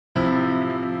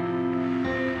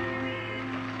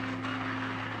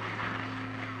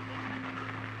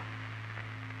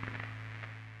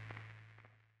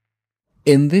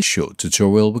In this short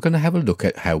tutorial, we're going to have a look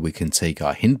at how we can take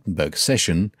our Hindenburg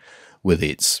session with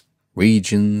its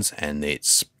regions and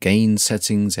its gain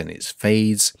settings and its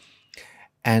fades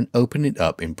and open it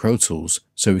up in Pro Tools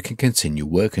so we can continue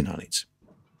working on it.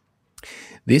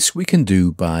 This we can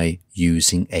do by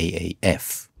using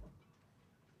AAF.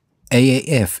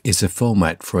 AAF is a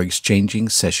format for exchanging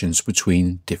sessions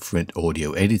between different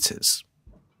audio editors.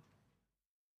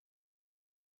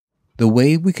 The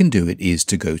way we can do it is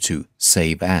to go to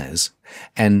Save As,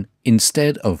 and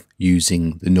instead of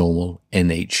using the normal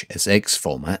NHSX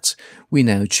format, we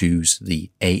now choose the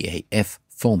AAF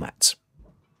format.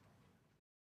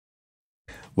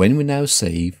 When we now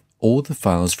save, all the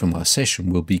files from our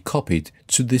session will be copied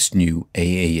to this new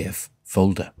AAF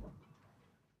folder.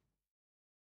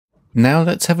 Now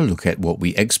let's have a look at what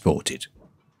we exported.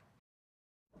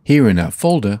 Here in our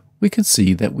folder, we can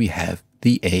see that we have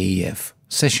the AAF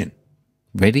session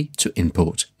ready to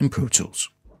import in Pro Tools.